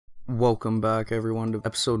Welcome back everyone to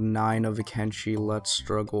episode 9 of the Kenshi Let's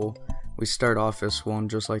Struggle. We start off this one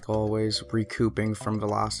just like always, recouping from the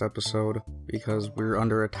last episode because we're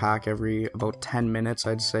under attack every about 10 minutes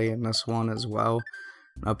I'd say in this one as well.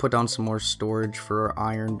 I put down some more storage for our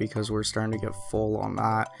iron because we're starting to get full on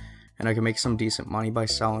that, and I can make some decent money by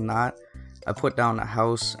selling that. I put down a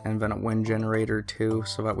house and then a wind generator too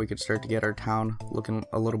so that we could start to get our town looking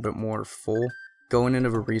a little bit more full. Going into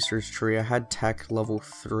the research tree, I had tech level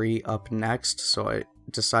 3 up next, so I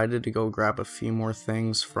decided to go grab a few more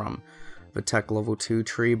things from the tech level 2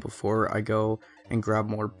 tree before I go and grab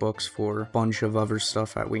more books for a bunch of other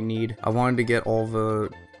stuff that we need. I wanted to get all the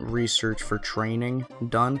research for training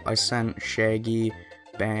done. I sent Shaggy,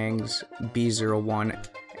 Bangs, B01,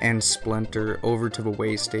 and Splinter over to the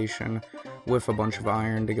way station with a bunch of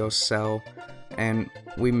iron to go sell, and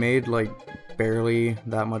we made like barely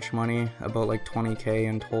that much money, about like 20k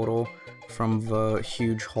in total from the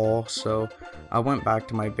huge haul. So I went back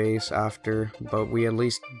to my base after, but we at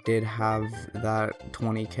least did have that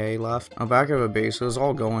 20k left. Now back at the base, it was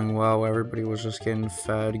all going well. Everybody was just getting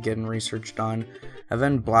fed, getting research done, and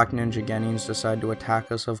then Black Ninja Gennings decided to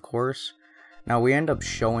attack us, of course. Now we end up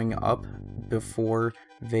showing up before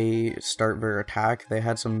they start their attack. They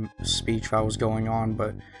had some speech that was going on,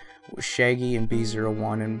 but Shaggy and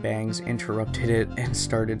B01 and Bangs interrupted it and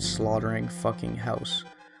started slaughtering fucking house.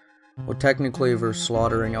 Well, technically they're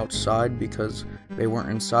slaughtering outside because they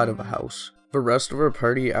weren't inside of a house. The rest of our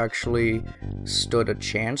party actually stood a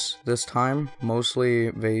chance this time.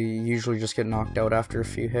 Mostly they usually just get knocked out after a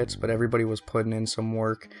few hits, but everybody was putting in some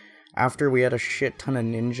work. After we had a shit ton of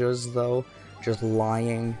ninjas though, just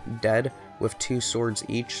lying dead with 2 swords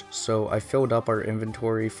each, so I filled up our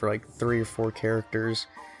inventory for like 3 or 4 characters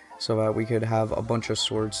so that we could have a bunch of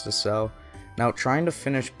swords to sell. Now trying to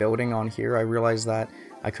finish building on here, I realized that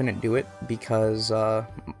I couldn't do it because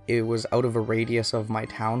it was out of a radius of my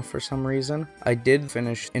town for some reason. I did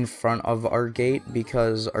finish in front of our gate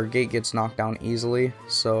because our gate gets knocked down easily,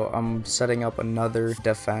 so I'm setting up another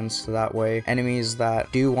defense that way enemies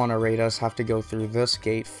that do want to raid us have to go through this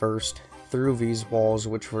gate first, through these walls,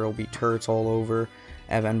 which there will be turrets all over,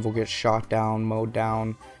 and then we'll get shot down, mowed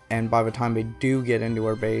down, and by the time they do get into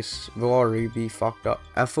our base, they'll already be fucked up.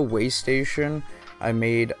 At the way station, I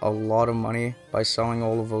made a lot of money by selling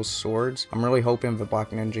all of those swords. I'm really hoping the Black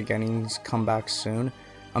Ninja Gennings come back soon.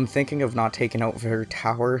 I'm thinking of not taking out their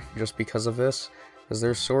tower just because of this, because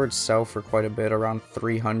their swords sell for quite a bit, around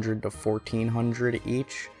 300 to 1400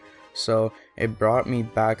 each. So it brought me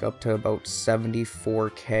back up to about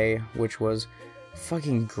 74k, which was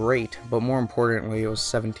fucking great, but more importantly it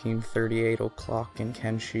was 1738 o'clock in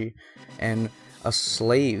Kenshi, and a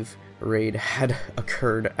slave raid had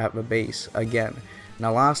occurred at the base again.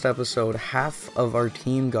 Now last episode, half of our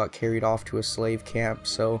team got carried off to a slave camp,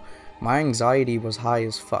 so my anxiety was high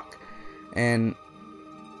as fuck, and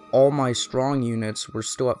all my strong units were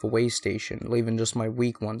still at the way station, leaving just my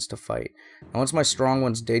weak ones to fight. And once my strong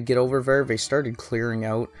ones did get over there, they started clearing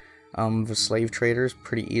out the slave traders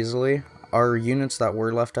pretty easily. Our units that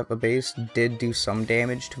were left at the base did do some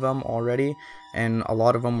damage to them already, and a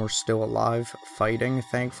lot of them were still alive, fighting,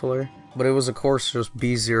 thankfully. But it was of course just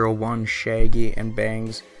B01, Shaggy, and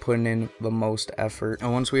Bangs putting in the most effort.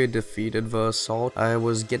 And once we had defeated the assault, I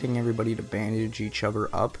was getting everybody to bandage each other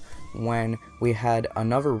up when we had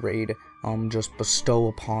another raid just bestow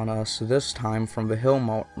upon us, this time from the Hill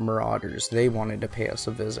Marauders. They wanted to pay us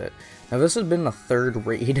a visit. Now this has been the 3rd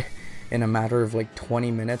raid in a matter of like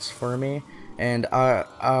 20 minutes for me, and I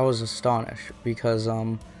was astonished because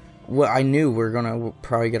well, I knew we were gonna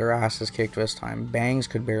probably get our asses kicked this time. Bangs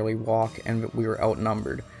could barely walk and we were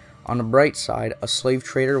outnumbered. On the bright side, a slave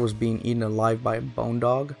trader was being eaten alive by a bone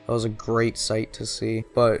dog. That was a great sight to see,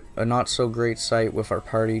 but a not so great sight with our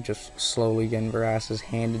party just slowly getting their asses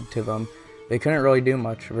handed to them. They couldn't really do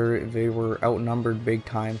much. They were outnumbered big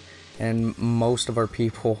time, and most of our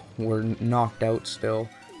people were knocked out still.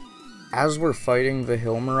 As we're fighting the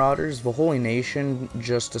Hill Marauders, the Holy Nation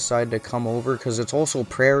just decided to come over because it's also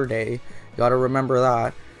prayer day. Gotta remember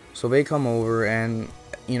that. So they come over and,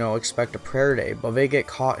 you know, expect a prayer day, but they get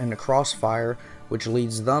caught in the crossfire, which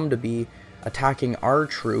leads them to be attacking our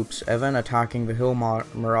troops and then attacking the Hill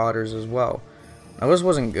Marauders as well. Now this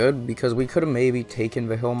wasn't good because we could have maybe taken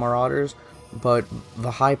the Hill Marauders, but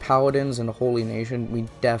the High Paladins and the Holy Nation we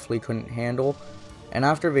definitely couldn't handle. And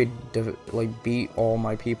after they beat all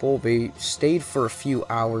my people, they stayed for a few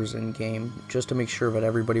hours in game just to make sure that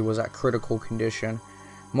everybody was at critical condition,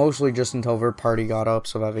 mostly just until their party got up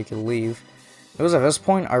so that they could leave. It was at this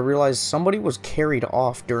point I realized somebody was carried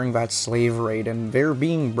off during that slave raid and they're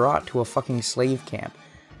being brought to a fucking slave camp.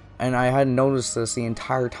 and I hadn't noticed this the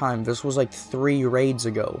entire time. This was like 3 raids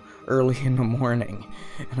ago, early in the morning,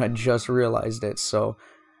 and I just realized it. So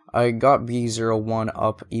I got B01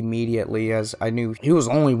 up immediately, as I knew he was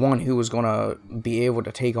the only one who was gonna be able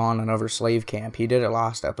to take on another slave camp. He did it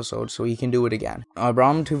last episode, so he can do it again. I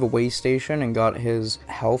brought him to the way station and got his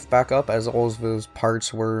health back up, as all of his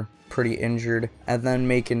parts were pretty injured, and then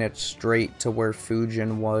making it straight to where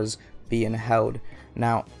Fujin was being held.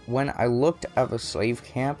 Now, when I looked at the slave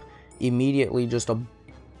camp, immediately just a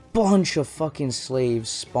bunch of fucking slaves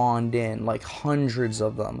spawned in, like hundreds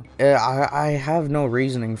of them. I have no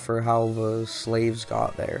reasoning for how the slaves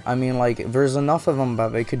got there. I mean, like, there's enough of them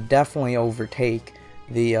that they could definitely overtake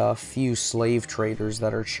the few slave traders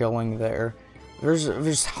that are chilling there.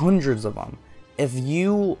 There's hundreds of them. If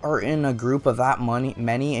you are in a group of that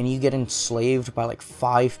many and you get enslaved by like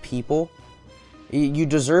 5 people, you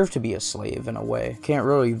deserve to be a slave in a way. Can't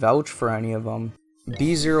really vouch for any of them.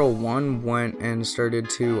 B01 went and started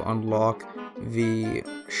to unlock the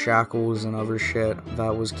shackles and other shit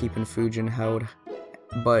that was keeping Fujin held,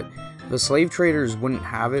 but the slave traders wouldn't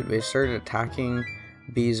have it. They started attacking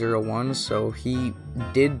B01, so he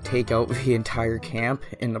did take out the entire camp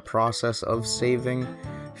in the process of saving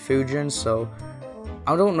Fujin. So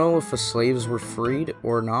I don't know if the slaves were freed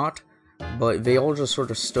or not, but they all just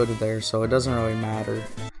sort of stood there, so it doesn't really matter.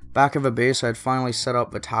 Back of the base, I had finally set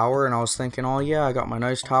up the tower, and I was thinking, oh yeah, I got my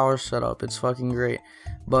nice tower set up, it's fucking great.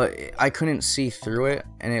 But I couldn't see through it,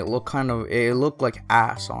 and it looked like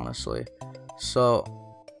ass, honestly. So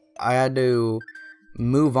I had to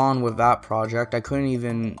move on with that project. I couldn't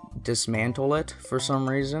even dismantle it for some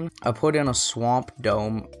reason. I put in a swamp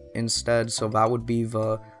dome instead, so that would be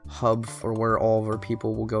the hub for where all of our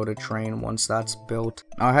people will go to train once that's built.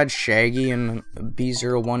 I had Shaggy and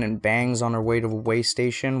B01 and Bangs on their way to the way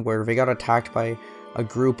station, where they got attacked by a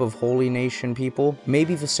group of Holy Nation people.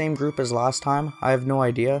 Maybe the same group as last time, I have no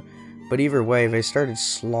idea. But either way, they started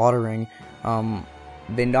slaughtering.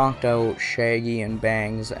 They knocked out Shaggy and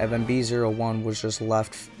Bangs, and then B01 was just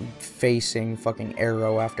left facing fucking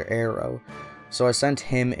arrow after arrow. So I sent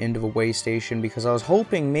him into the way station because I was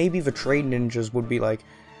hoping maybe the trade ninjas would be like,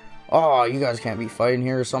 oh, you guys can't be fighting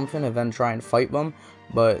here or something, and then try and fight them.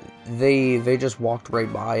 But they just walked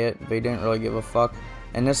right by it. They didn't really give a fuck.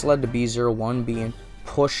 And this led to B01 being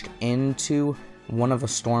pushed into one of the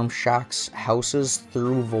Storm Shack's houses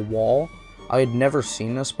through the wall. I had never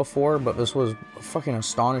seen this before, but this was fucking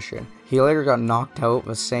astonishing. He later got knocked out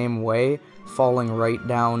the same way, falling right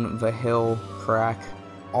down the hill crack.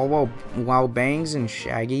 All while Bangs and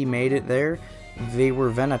Shaggy made it there, they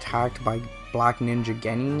were then attacked by Black Ninja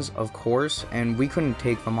Genins, of course, and we couldn't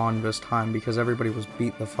take them on this time because everybody was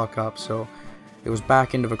beat the fuck up, so it was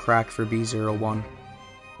back into the crack for B01.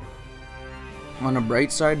 On the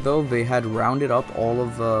bright side though, they had rounded up all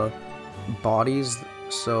of the bodies,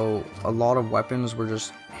 so a lot of weapons were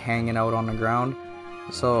just hanging out on the ground.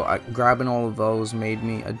 So grabbing all of those made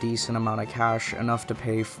me a decent amount of cash, enough to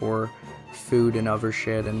pay for food and other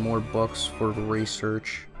shit and more books for the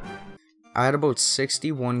research. I had about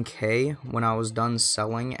 61k when I was done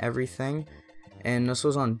selling everything, and this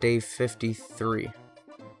was on day 53.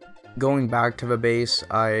 Going back to the base,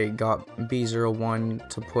 I got B01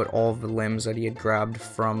 to put all the limbs that he had grabbed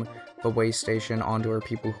from the way station onto our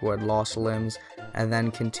people who had lost limbs, and then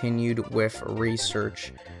continued with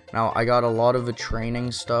research. Now, I got a lot of the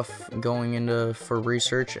training stuff going into for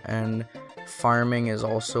research, and farming is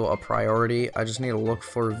also a priority. I just need to look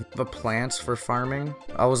for the plants for farming.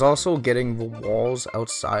 I was also getting the walls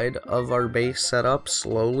outside of our base set up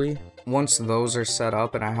slowly. Once those are set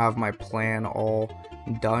up and I have my plan all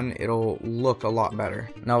done, it'll look a lot better.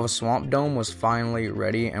 Now the swamp dome was finally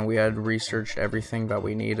ready and we had researched everything that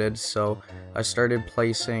we needed, so I started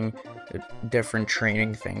placing different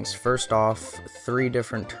training things. First off, 3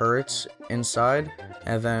 different turrets inside,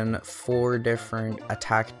 and then 4 different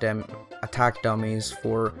attack dummies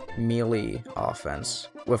for melee offense,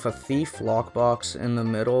 with a thief lockbox in the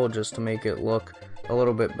middle just to make it look a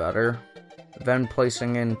little bit better. Then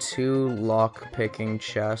placing in 2 lock-picking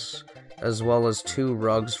chests, as well as 2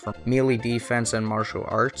 rugs for melee defense and martial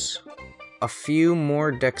arts. A few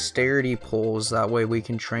more dexterity pulls, that way we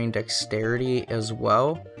can train dexterity as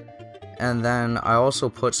well. And then I also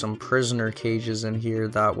put some prisoner cages in here,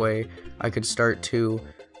 that way I could start to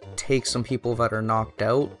take some people that are knocked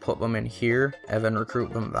out, put them in here, and then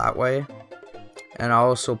recruit them that way. And I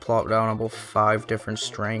also plopped down about 5 different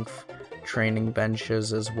strength training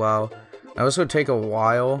benches as well. Now this would take a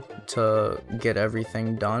while to get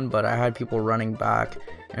everything done, but I had people running back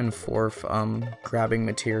and forth grabbing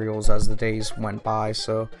materials as the days went by.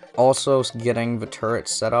 So also getting the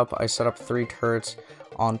turrets set up, I set up 3 turrets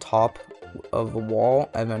on top of the wall,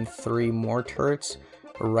 and then 3 more turrets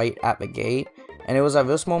right at the gate. And it was at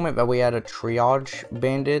this moment that we had a triage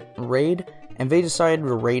bandit raid, and they decided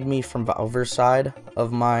to raid me from the other side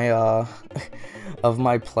of my of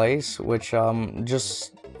my place, which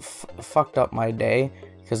just fucked up my day,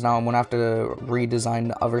 because now I'm gonna have to redesign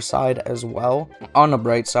the other side as well. On the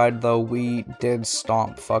bright side though, we did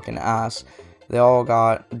stomp fucking ass. They all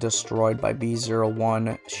got destroyed by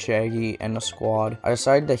B01, Shaggy, and the squad. I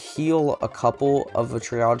decided to heal a couple of the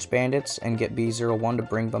triage bandits and get B01 to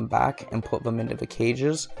bring them back and put them into the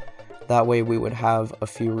cages. That way we would have a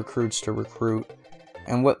few recruits to recruit.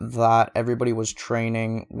 And with that, everybody was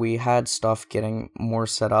training, we had stuff getting more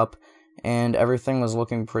set up, and everything was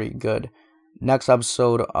looking pretty good. Next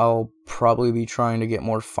episode, I'll probably be trying to get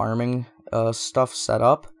more farming stuff set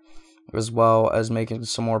up, as well as making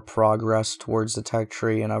some more progress towards the tech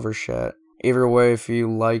tree and other shit. Either way, if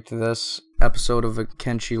you liked this episode of the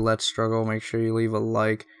Kenshi Let's Struggle, make sure you leave a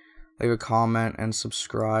like, leave a comment, and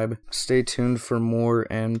subscribe. Stay tuned for more,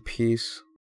 and peace.